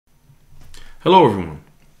Hello everyone,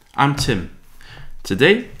 I'm Tim.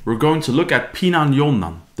 Today we're going to look at Pinan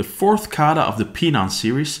Yondan, the fourth kata of the Pinan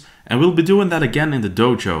series, and we'll be doing that again in the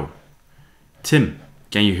dojo. Tim,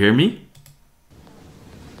 can you hear me?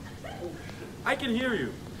 I can hear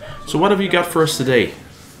you. So what have you got for us today?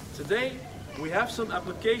 Today we have some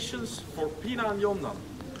applications for Pinan Yondan.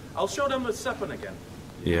 I'll show them with Seppen again.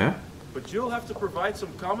 Yeah? But you'll have to provide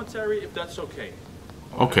some commentary if that's okay.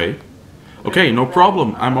 Okay, no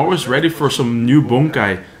problem. I'm always ready for some new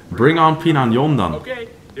bunkai. Bring on Pinan Yondan. Okay,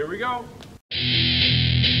 here we go.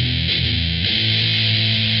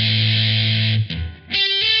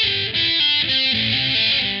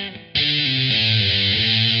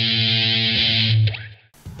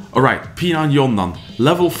 Alright, Pinan Yondan,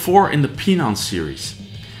 level 4 in the Pinan series.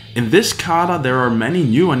 In this kata there are many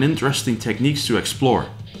new and interesting techniques to explore.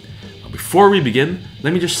 But before we begin,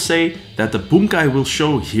 let me just say that the bunkai we'll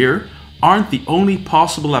show here aren't the only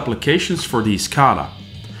possible applications for these kata.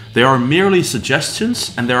 They are merely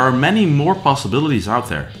suggestions and there are many more possibilities out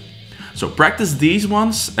there. So practice these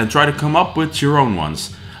ones and try to come up with your own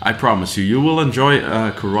ones. I promise you, you will enjoy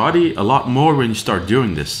karate a lot more when you start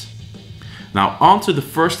doing this. Now on to the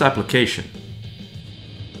first application.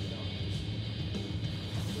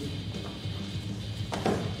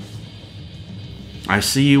 I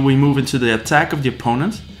see we move into the attack of the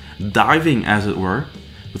opponent, diving as it were,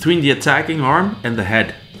 between the attacking arm and the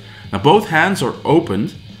head. Now both hands are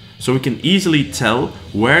opened, so we can easily tell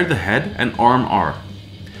where the head and arm are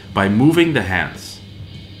by moving the hands.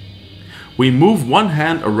 We move one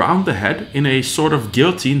hand around the head in a sort of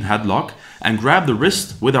guillotine headlock and grab the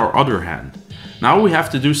wrist with our other hand. Now we have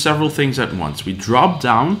to do several things at once. We drop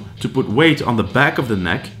down to put weight on the back of the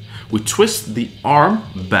neck. We twist the arm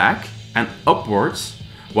back and upwards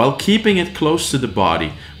while keeping it close to the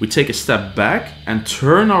body. We take a step back and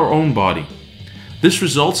turn our own body. This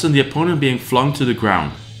results in the opponent being flung to the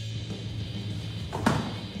ground.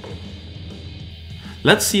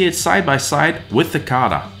 Let's see it side by side with the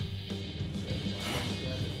kata.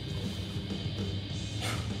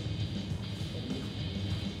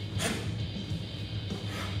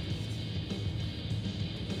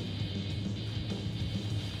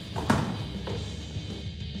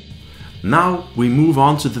 Now we move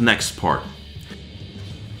on to the next part.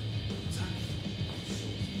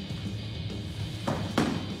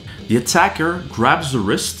 The attacker grabs the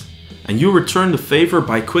wrist and you return the favor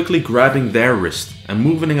by quickly grabbing their wrist and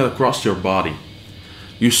moving it across your body.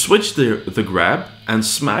 You switch the grab and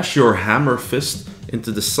smash your hammer fist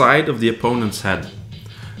into the side of the opponent's head.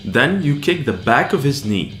 Then you kick the back of his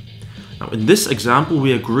knee. Now in this example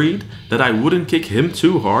we agreed that I wouldn't kick him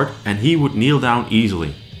too hard and he would kneel down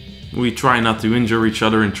easily. We try not to injure each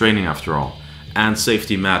other in training after all, and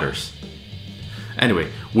safety matters. Anyway,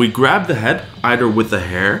 we grab the head either with the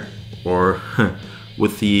hair or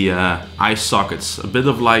with the eye sockets, a bit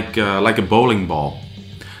of like a bowling ball.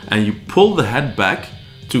 And you pull the head back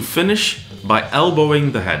to finish by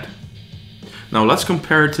elbowing the head. Now let's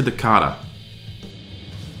compare it to the kata.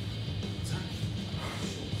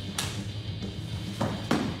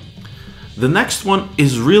 The next one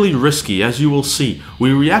is really risky, as you will see.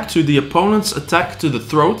 We react to the opponent's attack to the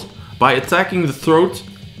throat by attacking the throat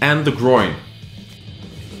and the groin.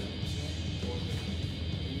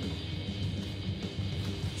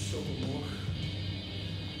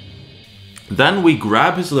 Then we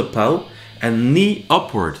grab his lapel and knee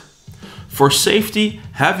upward. For safety,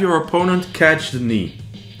 have your opponent catch the knee.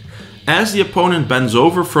 As the opponent bends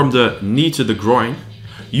over from the knee to the groin,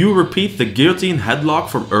 you repeat the guillotine headlock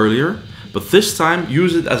from earlier, but this time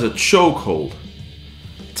use it as a choke hold.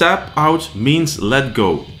 Tap out means let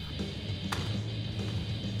go.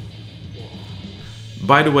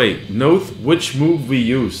 By the way, note which move we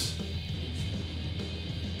use.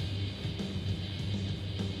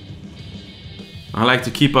 I like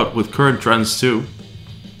to keep up with current trends too.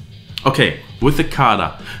 Okay, with the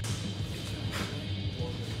kata.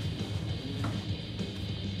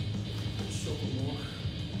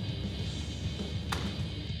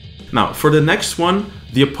 Now, for the next one,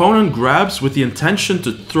 the opponent grabs with the intention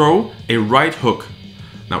to throw a right hook.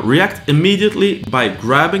 Now, react immediately by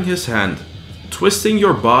grabbing his hand, twisting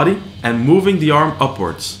your body and moving the arm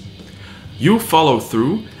upwards. You follow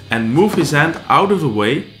through and move his hand out of the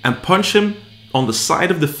way and punch him on the side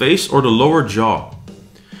of the face or the lower jaw.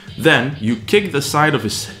 Then, you kick the side of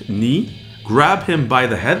his knee, grab him by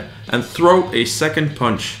the head and throw a second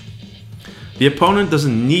punch. The opponent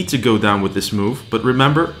doesn't need to go down with this move, but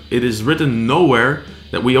remember, it is written nowhere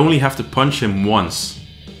that we only have to punch him once.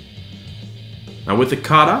 Now with the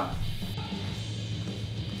kata,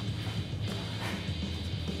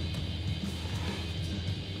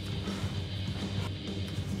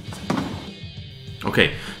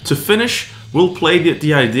 Okay, to finish, we'll play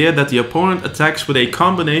the idea that the opponent attacks with a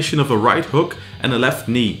combination of a right hook and a left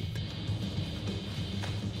knee.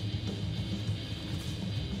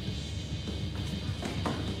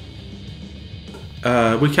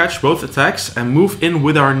 We catch both attacks and move in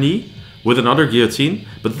with our knee with another guillotine,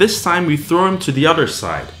 but this time we throw him to the other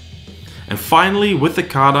side. And finally with the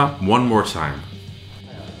kata one more time.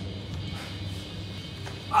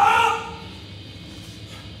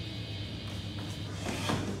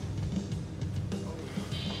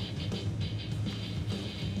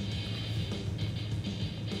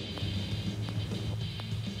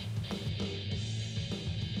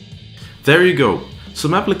 There you go,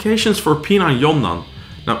 some applications for Pinan Yondan.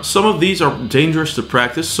 Now, some of these are dangerous to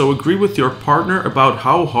practice, so agree with your partner about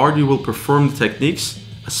how hard you will perform the techniques,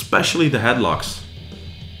 especially the headlocks.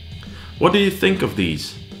 What do you think of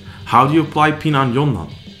these? How do you apply Pinan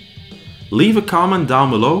Yondan? Leave a comment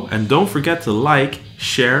down below and don't forget to like,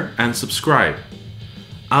 share and subscribe.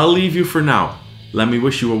 I'll leave you for now. Let me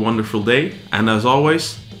wish you a wonderful day, and as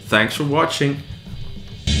always, thanks for watching.